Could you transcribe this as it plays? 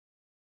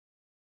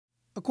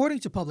According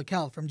to Public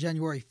Health, from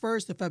January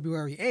 1st to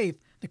February 8th,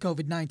 the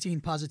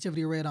COVID-19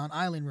 positivity rate on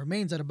island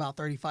remains at about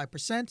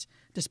 35%,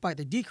 despite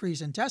the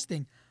decrease in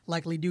testing,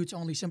 likely due to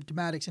only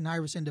symptomatics and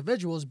high-risk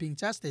individuals being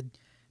tested.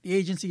 The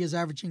agency is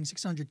averaging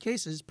 600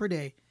 cases per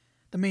day.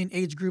 The main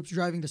age groups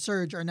driving the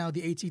surge are now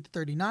the 18 to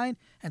 39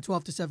 and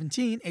 12 to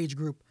 17 age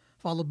group,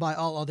 followed by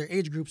all other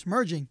age groups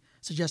merging,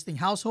 suggesting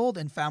household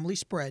and family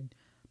spread.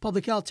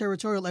 Public Health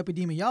Territorial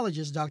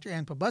Epidemiologist Dr.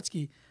 Ann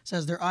Pobutsky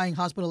says they're eyeing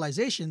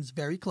hospitalizations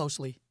very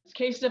closely.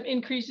 Cases of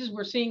increases,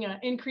 we're seeing an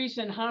increase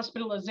in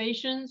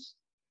hospitalizations.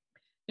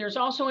 There's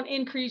also an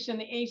increase in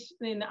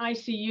the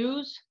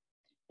ICUs.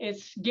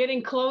 It's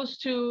getting close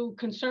to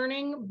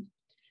concerning,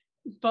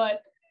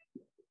 but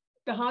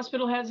the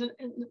hospitals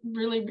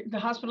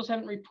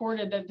haven't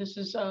reported that this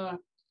is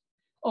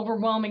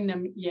overwhelming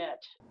them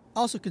yet.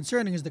 Also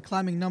concerning is the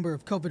climbing number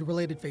of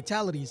COVID-related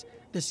fatalities.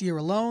 This year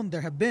alone,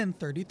 there have been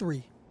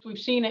 33. We've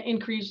seen an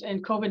increase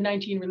in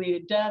COVID-19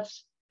 related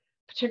deaths,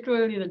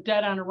 particularly the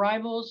dead on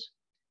arrivals.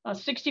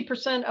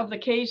 60% of the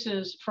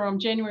cases from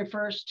January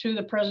 1st to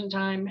the present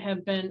time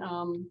have been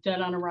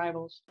dead on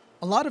arrivals.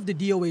 A lot of the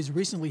DOAs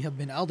recently have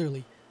been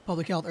elderly.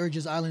 Public Health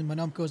urges island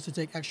Manumcos to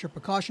take extra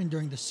precaution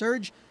during the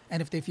surge, and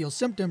if they feel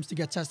symptoms, to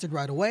get tested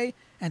right away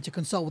and to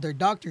consult with their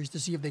doctors to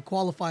see if they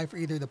qualify for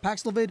either the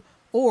Paxlovid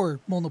or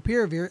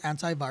molnupiravir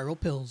antiviral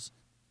pills.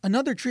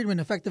 Another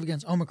treatment effective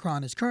against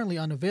Omicron is currently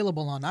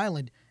unavailable on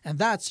island, and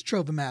that's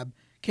Sotrovimab.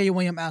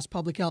 KUAM asked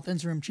Public Health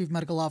Interim Chief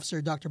Medical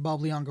Officer Dr. Bob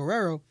Leon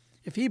Guerrero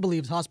if he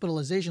believes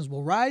hospitalizations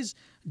will rise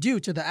due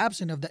to the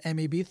absence of the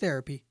MAB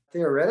therapy.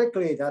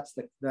 Theoretically, that's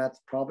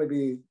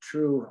probably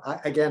true.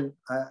 I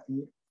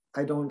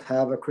don't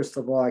have a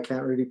crystal ball. I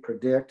can't really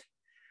predict.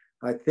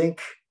 I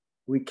think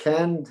we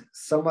can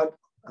somewhat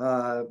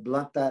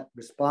blunt that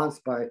response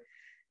by,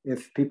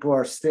 if people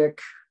are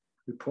sick,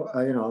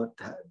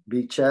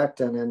 be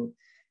checked, and then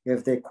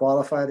if they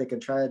qualify, they can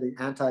try the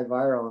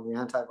antiviral, and the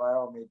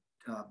antiviral may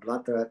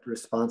blunt that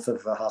response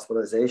of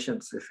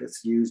hospitalizations if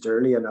it's used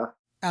early enough.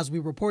 As we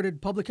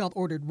reported, Public Health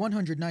ordered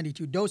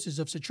 192 doses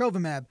of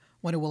Sotrovimab.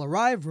 When it will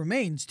arrive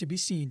remains to be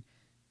seen.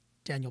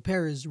 Daniel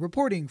Perez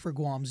reporting for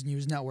Guam's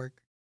News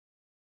Network.